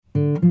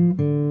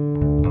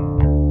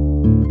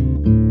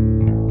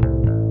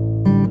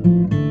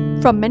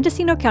From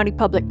Mendocino County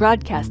Public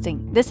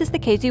Broadcasting, this is the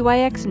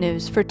KZYX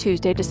News for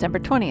Tuesday, December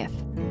 20th.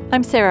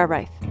 I'm Sarah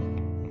Reith.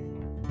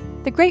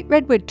 The Great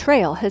Redwood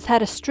Trail has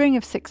had a string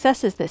of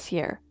successes this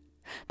year.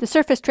 The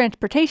Surface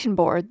Transportation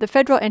Board, the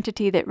federal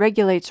entity that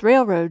regulates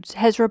railroads,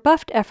 has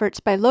rebuffed efforts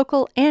by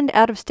local and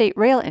out-of-state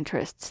rail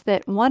interests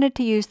that wanted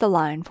to use the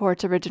line for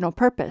its original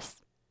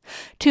purpose.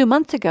 2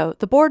 months ago,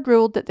 the board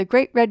ruled that the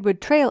Great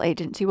Redwood Trail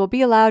Agency will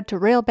be allowed to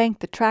rail bank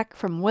the track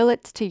from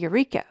Willits to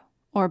Eureka,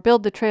 or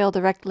build the trail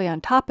directly on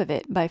top of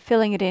it by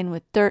filling it in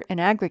with dirt and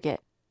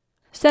aggregate.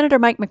 Senator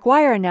Mike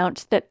McGuire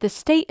announced that the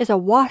state is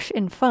awash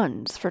in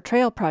funds for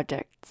trail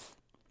projects.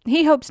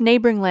 He hopes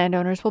neighboring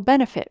landowners will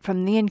benefit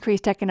from the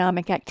increased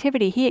economic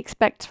activity he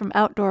expects from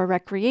outdoor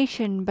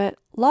recreation, but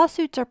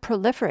lawsuits are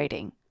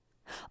proliferating.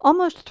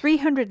 Almost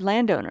 300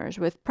 landowners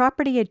with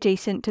property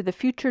adjacent to the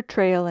future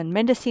trail in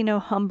Mendocino,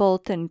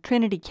 Humboldt, and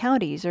Trinity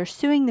counties are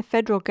suing the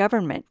federal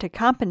government to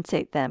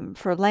compensate them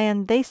for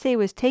land they say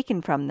was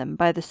taken from them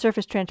by the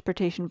Surface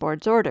Transportation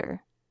Board's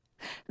order.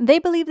 They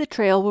believe the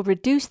trail will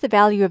reduce the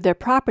value of their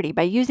property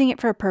by using it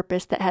for a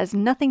purpose that has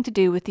nothing to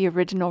do with the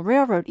original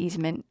railroad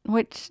easement,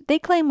 which they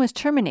claim was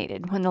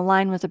terminated when the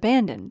line was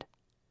abandoned.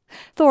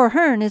 Thor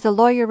Hearn is a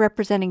lawyer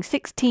representing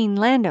 16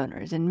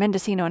 landowners in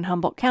Mendocino and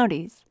Humboldt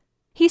counties.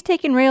 He's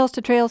taken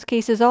rails-to-trails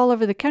cases all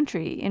over the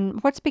country in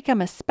what's become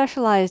a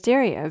specialized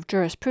area of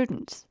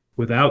jurisprudence.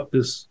 Without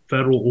this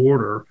federal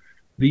order,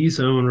 these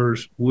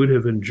owners would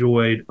have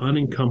enjoyed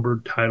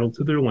unencumbered title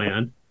to their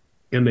land,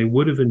 and they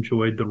would have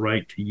enjoyed the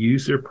right to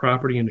use their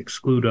property and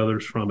exclude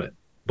others from it.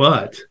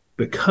 But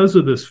because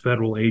of this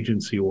federal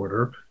agency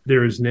order,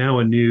 there is now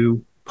a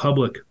new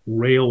public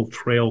rail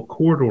trail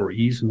corridor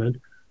easement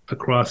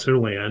across their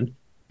land,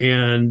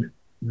 and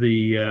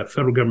the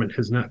federal government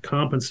has not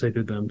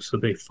compensated them, so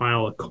they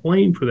file a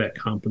claim for that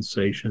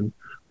compensation.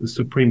 The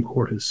Supreme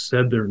Court has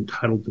said they're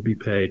entitled to be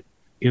paid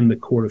in the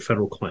Court of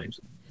Federal Claims.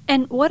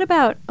 And what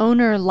about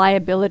owner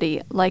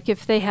liability? Like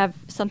if they have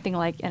something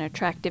like an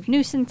attractive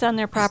nuisance on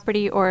their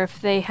property, or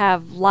if they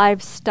have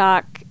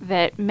livestock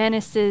that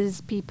menaces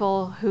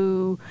people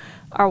who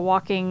are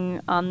walking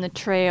on the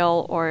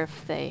trail, or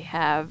if they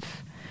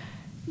have,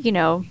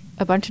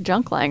 a bunch of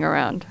junk lying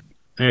around.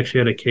 I actually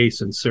had a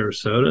case in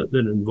Sarasota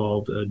that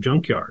involved a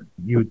junkyard.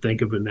 You would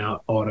think of an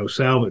auto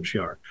salvage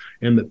yard.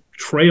 And the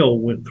trail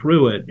went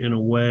through it in a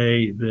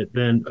way that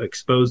then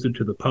exposed it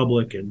to the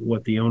public. And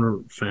what the owner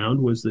found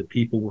was that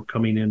people were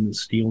coming in and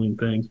stealing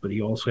things, but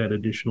he also had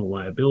additional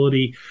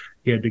liability.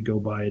 He had to go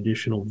buy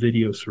additional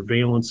video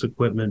surveillance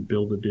equipment,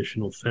 build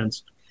additional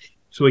fence.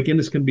 So again,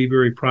 it's going to be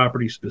very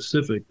property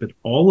specific, but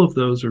all of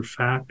those are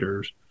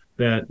factors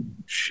that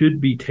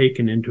should be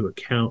taken into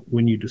account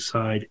when you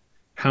decide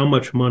how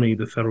much money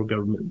the federal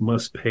government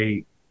must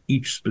pay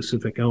each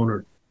specific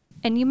owner.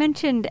 And you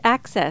mentioned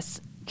access.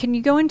 Can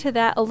you go into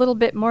that a little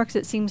bit more? Because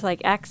it seems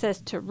like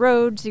access to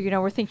roads,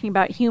 we're thinking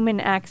about human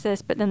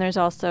access, but then there's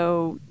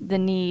also the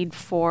need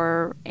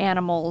for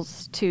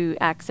animals to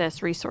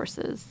access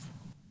resources.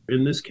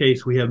 In this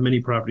case, we have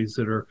many properties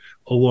that are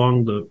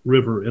along the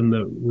river, and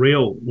the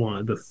rail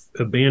line, the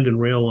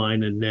abandoned rail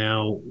line, and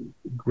now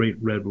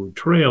Great Redwood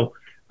Trail,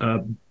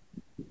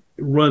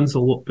 runs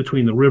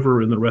between the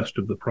river and the rest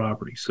of the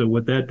property. So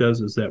what that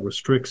does is that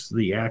restricts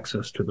the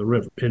access to the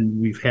river.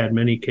 And we've had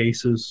many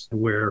cases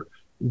where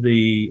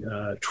the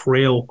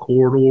trail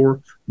corridor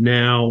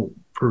now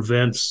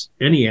prevents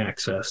any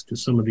access to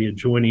some of the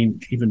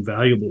adjoining, even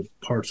valuable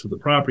parts of the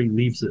property,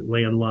 leaves it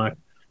landlocked.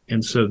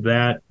 And so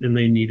and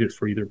they need it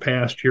for either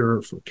pasture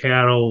or for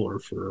cattle or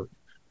for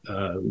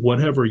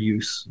whatever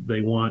use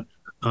they want.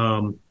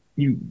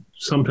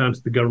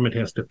 Sometimes the government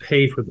has to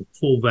pay for the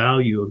full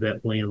value of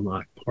that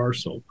landlocked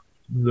parcel.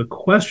 The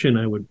question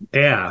I would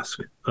ask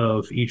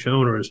of each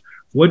owner is,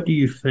 what do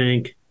you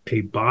think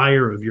a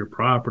buyer of your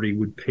property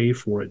would pay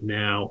for it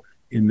now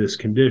in this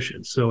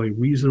condition? So a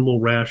reasonable,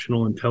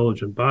 rational,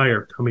 intelligent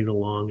buyer coming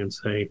along and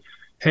saying,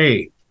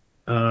 hey,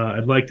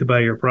 I'd like to buy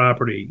your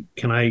property.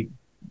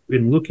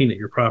 In looking at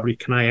your property,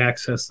 can I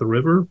access the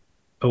river?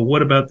 Oh,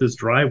 what about this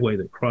driveway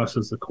that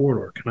crosses the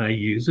corridor? Can I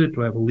use it?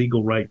 Do I have a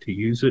legal right to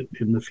use it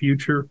in the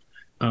future?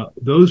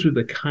 Those are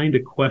the kind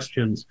of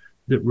questions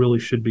that really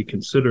should be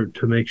considered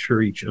to make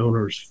sure each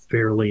owner is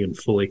fairly and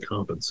fully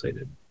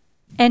compensated.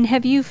 And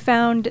have you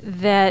found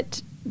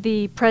that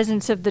the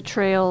presence of the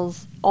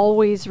trails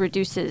always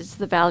reduces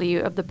the value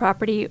of the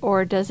property,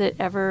 or does it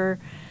ever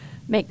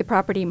make the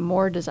property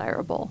more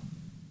desirable?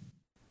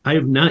 I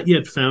have not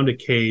yet found a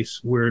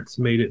case where it's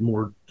made it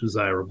more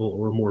desirable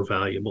or more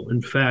valuable.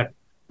 In fact,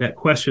 that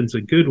question's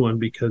a good one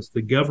because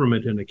the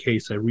government, in a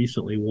case I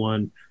recently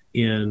won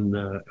in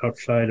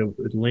outside of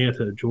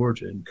Atlanta,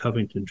 Georgia, in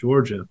Covington,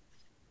 Georgia,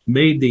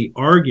 made the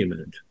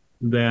argument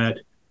that,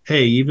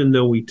 hey, even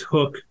though we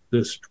took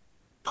this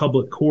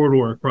public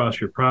corridor across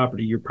your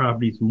property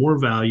is more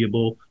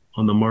valuable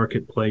on the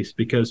marketplace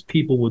because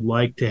people would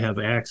like to have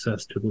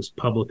access to this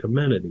public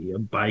amenity, a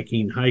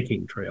biking,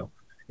 hiking trail.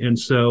 And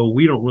so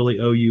we don't really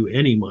owe you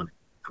any money.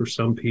 For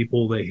some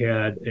people, they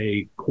had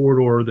a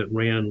corridor that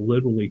ran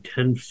literally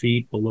 10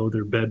 feet below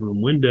their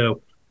bedroom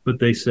window, but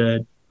they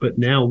said, But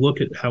now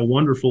look at how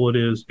wonderful it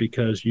is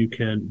because you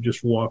can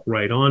just walk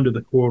right onto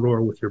the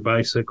corridor with your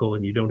bicycle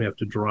and you don't have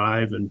to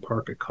drive and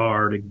park a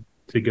car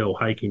to go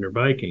hiking or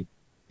biking.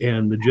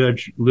 And the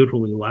judge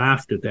literally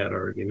laughed at that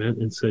argument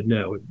and said,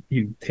 no,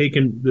 you've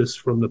taken this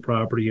from the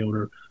property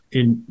owner.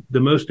 And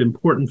the most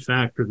important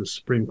factor the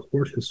Supreme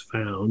Court has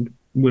found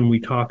when we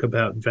talk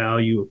about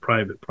value of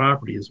private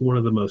property is one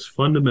of the most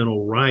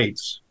fundamental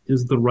rights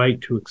is the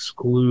right to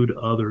exclude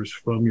others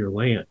from your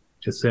land.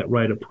 It's that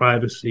right of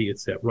privacy.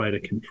 It's that right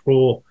of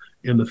control.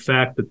 And the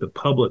fact that the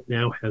public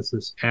now has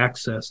this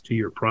access to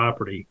your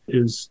property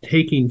is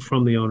taking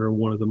from the owner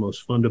one of the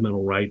most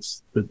fundamental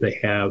rights that they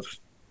have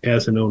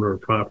as an owner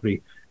of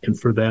property. And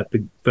for that,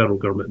 the federal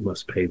government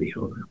must pay the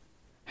owner.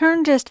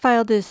 Hearn just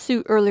filed his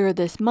suit earlier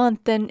this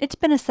month, and it's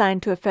been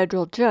assigned to a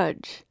federal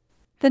judge.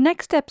 The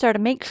next steps are to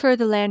make sure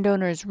the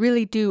landowners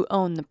really do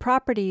own the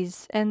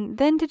properties, and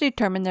then to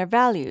determine their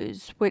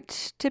values,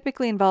 which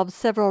typically involves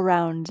several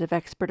rounds of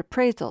expert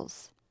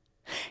appraisals.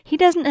 He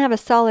doesn't have a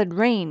solid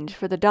range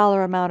for the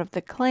dollar amount of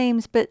the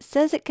claims, but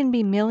says it can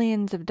be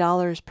millions of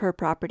dollars per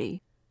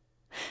property.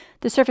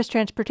 The Surface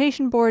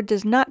Transportation Board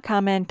does not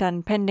comment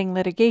on pending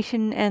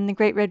litigation, and the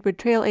Great Redwood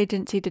Trail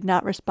Agency did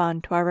not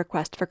respond to our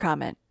request for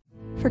comment.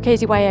 For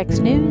KZYX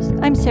News,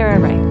 I'm Sarah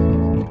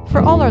Wright. For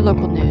all our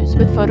local news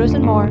with photos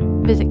and more,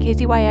 visit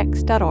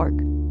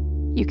kzyx.org.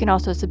 You can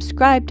also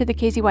subscribe to the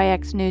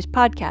KZYX News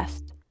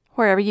podcast,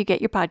 wherever you get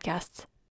your podcasts.